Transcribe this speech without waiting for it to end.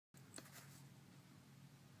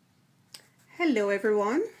Hello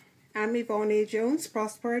everyone, I'm Yvonne Jones,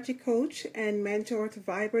 prosperity coach and mentor to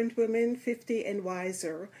vibrant women 50 and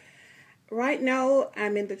wiser. Right now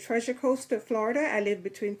I'm in the Treasure Coast of Florida. I live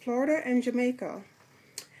between Florida and Jamaica.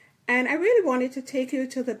 And I really wanted to take you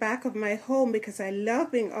to the back of my home because I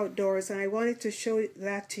love being outdoors and I wanted to show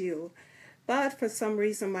that to you. But for some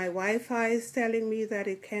reason my Wi-Fi is telling me that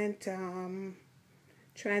it can't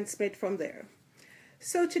transmit from there.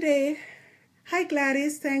 So today, hi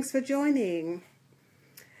Gladys, thanks for joining.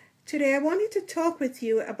 Today I wanted to talk with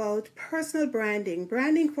you about personal branding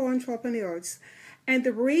for entrepreneurs. And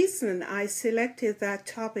the reason I selected that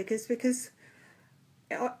topic is because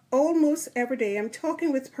almost every day I'm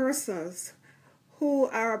talking with persons who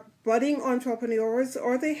are budding entrepreneurs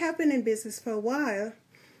or they have been in business for a while,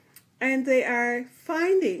 and they are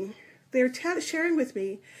finding, they're sharing with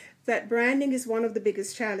me that branding is one of the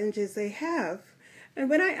biggest challenges they have. And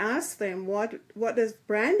when I ask them what does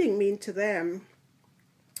branding mean to them,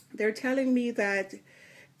 they're telling me that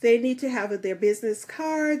they need to have their business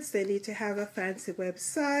cards, they need to have a fancy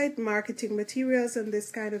website, marketing materials, and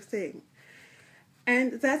this kind of thing.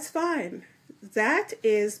 And that's fine. That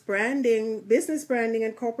is branding, business branding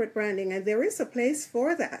and corporate branding, and there is a place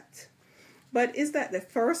for that. But is that the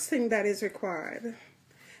first thing that is required?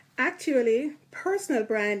 Actually, personal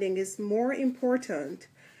branding is more important.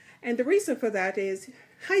 And the reason for that is,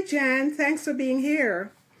 hi Jan, thanks for being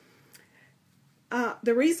here.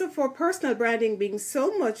 The reason for personal branding being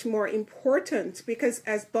so much more important, because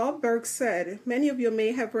as Bob Burg said, many of you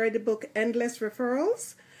may have read the book Endless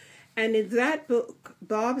Referrals. And in that book,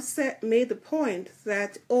 Bob made the point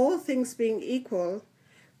that all things being equal,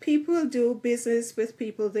 people do business with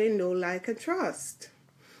people they know, like, and trust.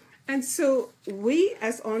 And so we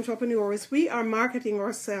as entrepreneurs, we are marketing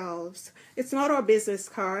ourselves. It's not our business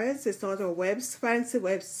cards, it's not our fancy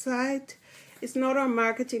website, it's not our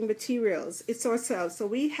marketing materials, it's ourselves. So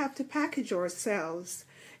we have to package ourselves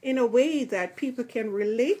in a way that people can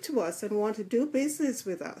relate to us and want to do business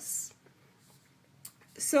with us.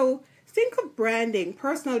 So think of branding,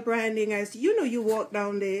 personal branding, as you walk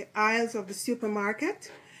down the aisles of the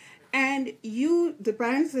supermarket and the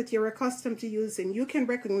brands that you're accustomed to using, you can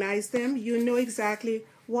recognize them. You know exactly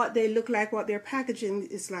what they look like, what their packaging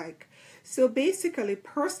is like. So basically,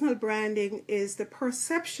 personal branding is the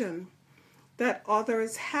perception that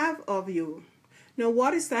others have of you. Now,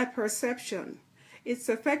 what is that perception? It's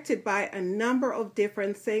affected by a number of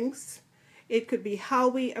different things. It could be how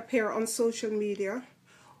we appear on social media.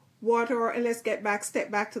 Let's step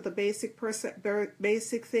back to the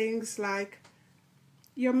basic things like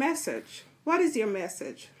your message. What is your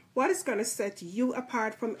message? What is going to set you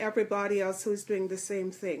apart from everybody else who's doing the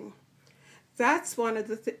same thing? That's one of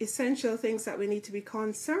the essential things that we need to be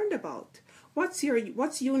concerned about. What's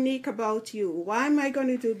unique about you? Why am I going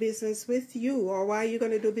to do business with you? Or why are you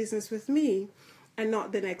going to do business with me and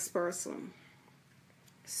not the next person?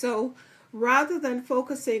 So rather than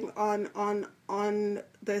focusing on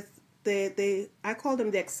the I call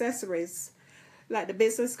them the accessories, like the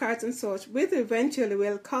business cards and such, which eventually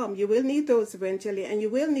will come. You will need those eventually, and you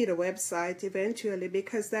will need a website eventually,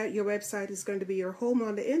 because your website is going to be your home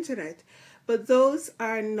on the internet. But those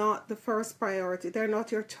are not the first priority. They're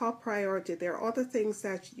not your top priority. There are other things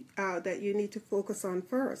that you need to focus on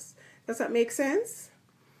first. Does that make sense?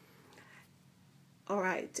 All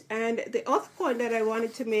right. And the other point that I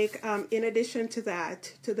wanted to make, in addition to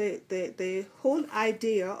that, to the whole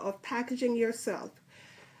idea of packaging yourself,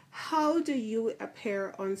 how do you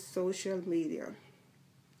appear on social media?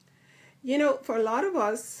 For a lot of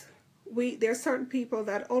us, there are certain people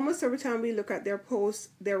that almost every time we look at their posts,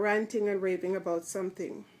 they're ranting and raving about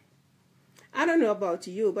something. I don't know about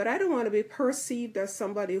you, but I don't want to be perceived as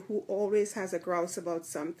somebody who always has a grouse about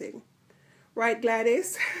something. Right,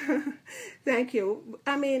 Gladys? Thank you.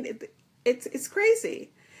 I mean, it's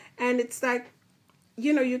crazy. And it's like,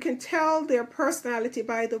 you can tell their personality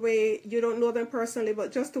by the way, you don't know them personally,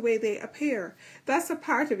 but just the way they appear. That's a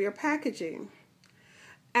part of your packaging.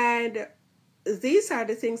 And these are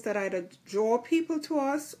the things that either draw people to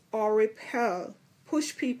us or repel,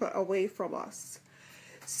 push people away from us.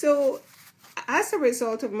 So as a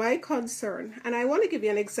result of my concern, and I want to give you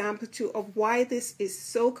an example too of why this is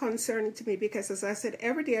so concerning to me, because as I said,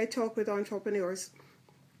 every day I talk with entrepreneurs.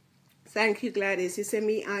 Thank you, Gladys. You say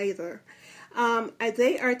me either. And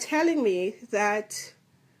they are telling me that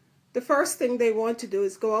the first thing they want to do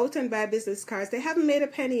is go out and buy business cards. They haven't made a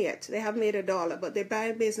penny yet. They haven't made $1, but they're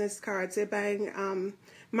buying business cards. They're buying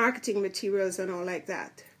marketing materials and all like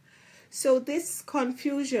that. So this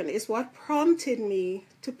confusion is what prompted me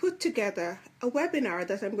to put together a webinar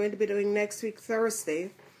that I'm going to be doing next week,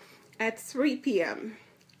 Thursday, at 3 p.m.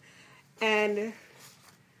 And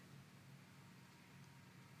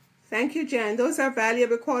thank you, Jan. Those are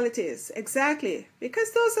valuable qualities. Exactly.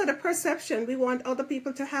 Because those are the perception we want other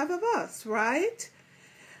people to have of us, right?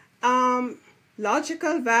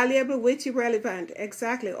 Logical, valuable, witty, relevant.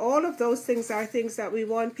 Exactly. All of those things are things that we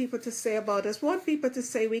want people to say about us. Want people to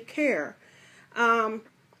say we care.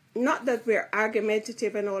 Not that we're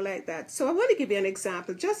argumentative and all like that. So I want to give you an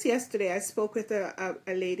example. Just yesterday, I spoke with a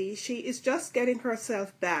lady. She is just getting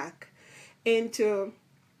herself back into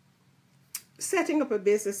setting up a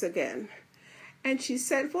business again. And she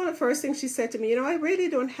said, one of the first things she said to me, I really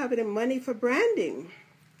don't have any money for branding.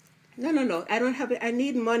 No, I don't have it. I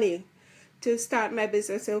need money to start my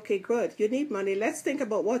business. I said, okay, good. You need money. Let's think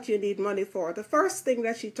about what you need money for. The first thing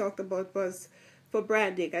that she talked about was for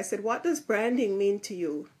branding. I said, what does branding mean to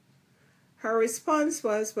you? Her response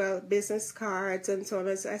was, well, business cards and so on.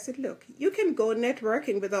 I said, look, you can go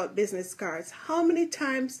networking without business cards. How many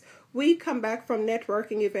times we come back from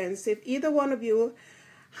networking events, if either one of you,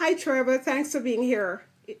 hi Trevor, thanks for being here.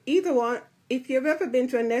 Either one, if you've ever been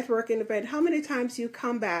to a networking event, how many times you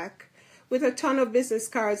come back with a ton of business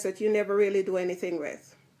cards that you never really do anything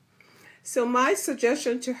with? So my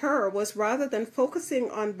suggestion to her was, rather than focusing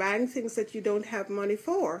on buying things that you don't have money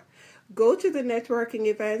for, go to the networking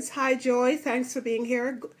events. Hi, Joy. Thanks for being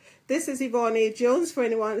here. This is Yvonne A. Jones. For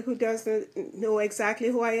anyone who doesn't know exactly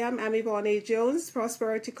who I am, I'm Yvonne A. Jones,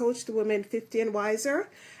 prosperity coach to women 50 and wiser.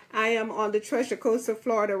 I am on the Treasure Coast of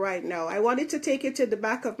Florida right now. I wanted to take you to the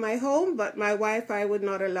back of my home, but my Wi-Fi would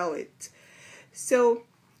not allow it. So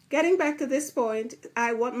getting back to this point,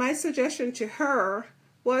 my suggestion to her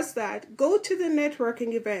was that go to the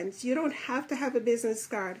networking events. You don't have to have a business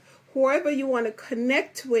card. Whoever you want to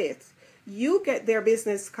connect with, you get their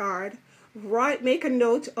business card, make a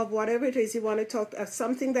note of whatever it is you want to talk of,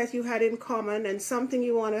 something that you had in common and something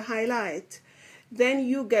you want to highlight. Then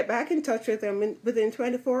you get back in touch with them within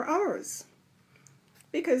 24 hours.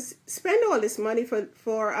 Because spend all this money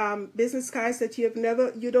for business cards that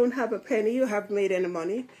you don't have a penny, you haven't made any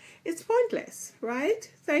money. It's pointless, right?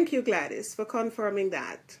 Thank you, Gladys, for confirming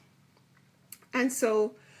that. And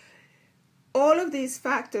so all of these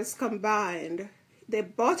factors combined, the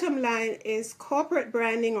bottom line is corporate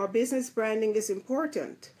branding or business branding is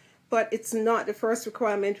important, but it's not the first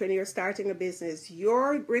requirement when you're starting a business.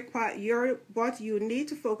 What you need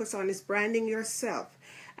to focus on is branding yourself.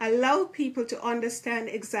 Allow people to understand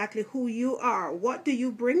exactly who you are. What do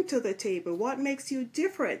you bring to the table? What makes you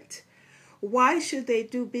different? Why should they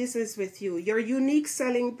do business with you? Your unique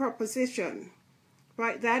selling proposition.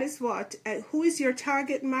 Right, that is what. Who is your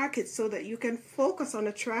target market so that you can focus on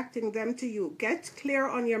attracting them to you? Get clear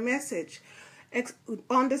on your message.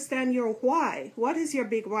 Understand your why. What is your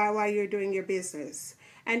big why you're doing your business?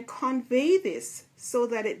 And convey this so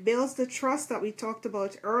that it builds the trust that we talked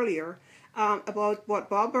about earlier, about what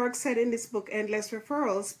Bob Burg said in this book, Endless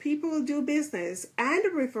Referrals. People will do business and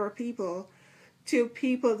refer people to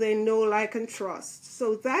people they know, like, and trust.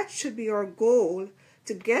 So that should be our goal,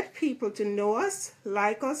 to get people to know us,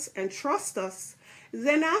 like us, and trust us.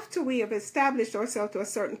 Then after we have established ourselves to a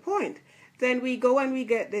certain point, then we go and we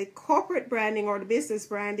get the corporate branding or the business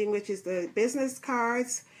branding, which is the business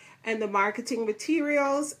cards and the marketing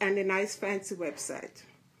materials and the nice fancy website.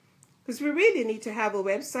 Because we really need to have a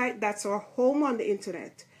website. That's our home on the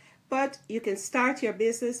internet. But you can start your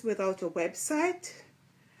business without a website,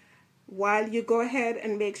 while you go ahead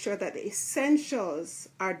and make sure that the essentials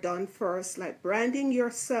are done first, like branding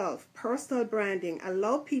yourself, personal branding.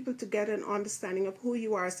 Allow people to get an understanding of who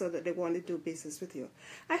you are so that they want to do business with you.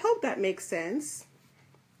 I hope that makes sense.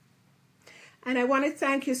 And I want to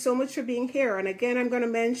thank you so much for being here. And again, I'm going to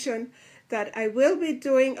mention that I will be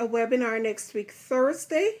doing a webinar next week,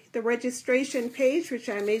 Thursday. The registration page, which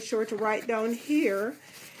I made sure to write down here,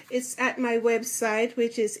 it's at my website,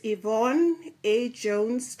 which is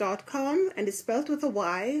YvonneAJones.com, and it's spelled with a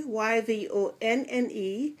Y,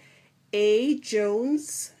 YVONNE,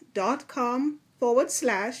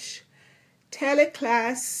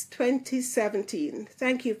 ajones.com/teleclass 2017.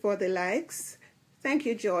 Thank you for the likes. Thank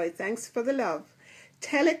you, Joy. Thanks for the love.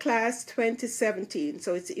 Teleclass 2017.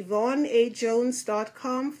 So it's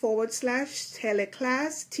YvonneAJones.com/teleclass,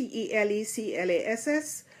 TELECLASS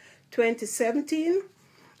 2017.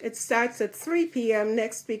 It starts at 3 p.m.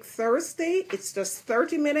 next week, Thursday. It's just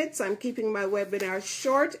 30 minutes. I'm keeping my webinar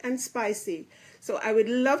short and spicy. So I would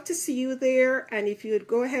love to see you there. And if you would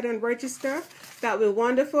go ahead and register, that would be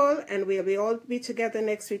wonderful. And we'll all be together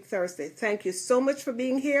next week, Thursday. Thank you so much for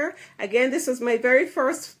being here. Again, this was my very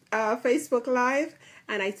first Facebook Live.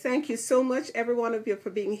 And I thank you so much, every one of you, for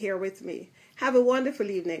being here with me. Have a wonderful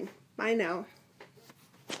evening. Bye now.